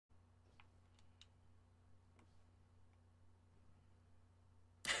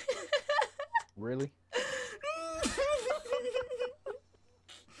Really?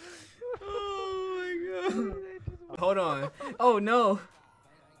 Oh my god. Hold on. Oh no.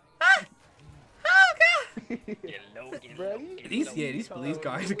 Ah! Oh god. These police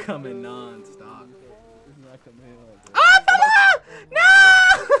cars are coming non-stop. Oh, I fell off! No!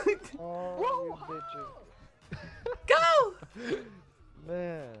 Oh, you bitches. Go!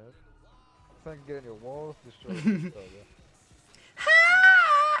 Man. If I can get in your walls, destroy this stuff,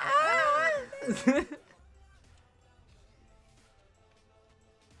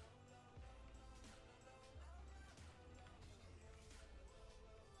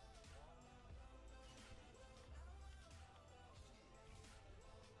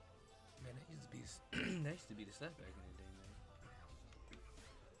 Man, that used to be the stuff back in the day, man.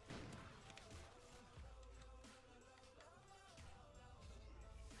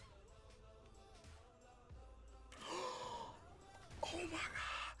 Oh my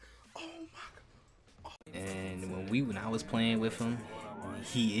god! Oh my god! And when I was playing with him,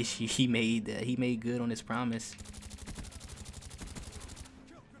 he made good on his promise.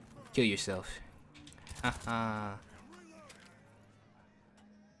 Kill yourself. Haha.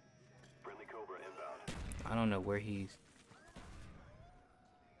 I don't know where he's.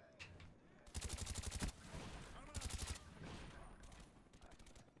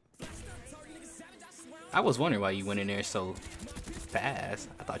 I was wondering why you went in there so fast.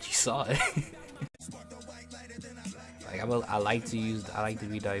 I thought you saw it. Like I like to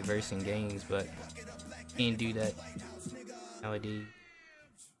be diverse in games, but can't do that nowadays.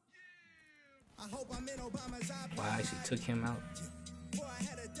 Well, I actually took him out.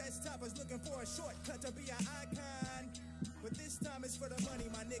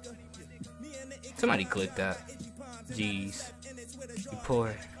 Somebody click that. Jeez. You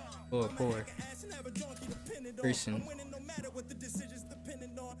poor person.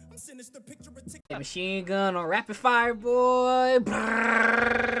 Machine gun on rapid fire, boy.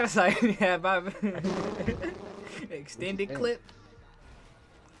 Sorry, yeah, extended clip.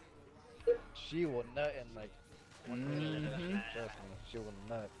 She will nut in like 1 minute. Trust me, she will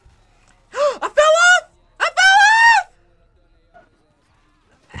nut. I fell off! I fell off!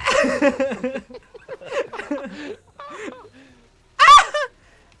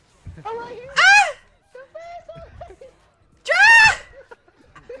 I'm right here.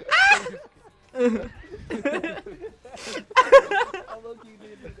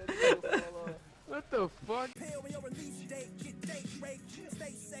 What the fuck?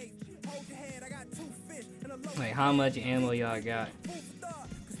 Like, how much ammo y'all got?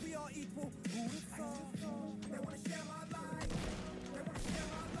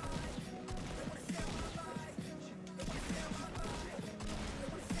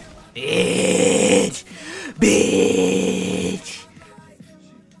 Bitch! Bitch!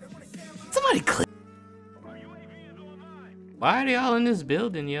 Somebody click. Why are they all in this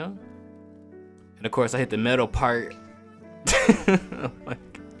building, yo? And of course, I hit the metal part. Oh my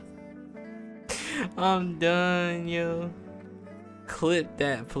God. I'm done, yo. Clip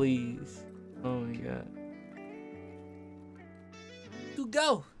that, please. Oh my God. To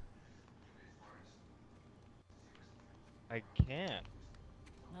go. I can't.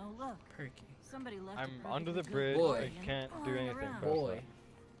 No, look. Perky. Somebody left. I'm under the bridge. Boy. I can't do anything. Boy.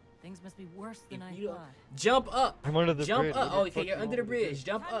 Things must be worse than I You thought. jump up. I'm under the Jump bridge. up. Oh, okay, you're under the bridge.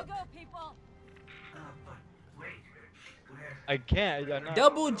 Jump Time up. to go, people. I can't. I'm not,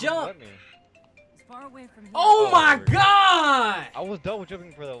 Double don't jump. let me. As far away from here. Oh Oh, my there we go. God! I was double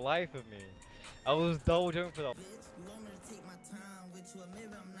jumping for the life of me. I was double jumping for the.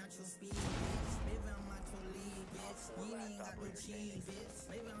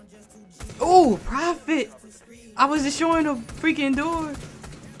 Oh, profit! I was just showing a freaking door.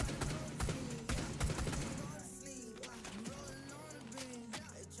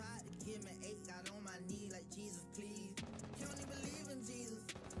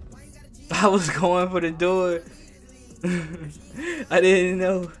 I was going for the door. I didn't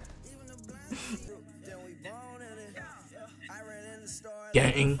know.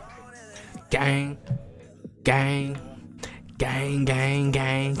 Gang, gang, gang, gang, gang,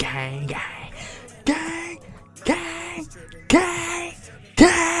 gang, gang, gang, gang, gang, gang,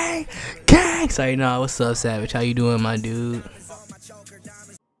 gang, gang. Sorry, nah. What's up, Savage? How you doing, my dude?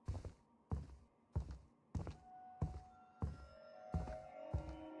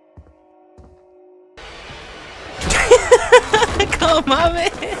 Come on,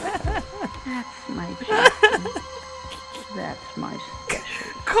 man. That's my Jason. That's my special.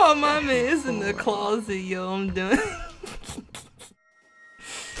 Come on, man. It's in the closet, yo. I'm done.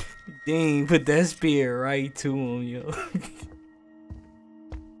 Dang, put that spear right to him, yo.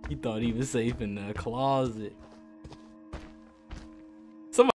 He thought he was safe in the closet.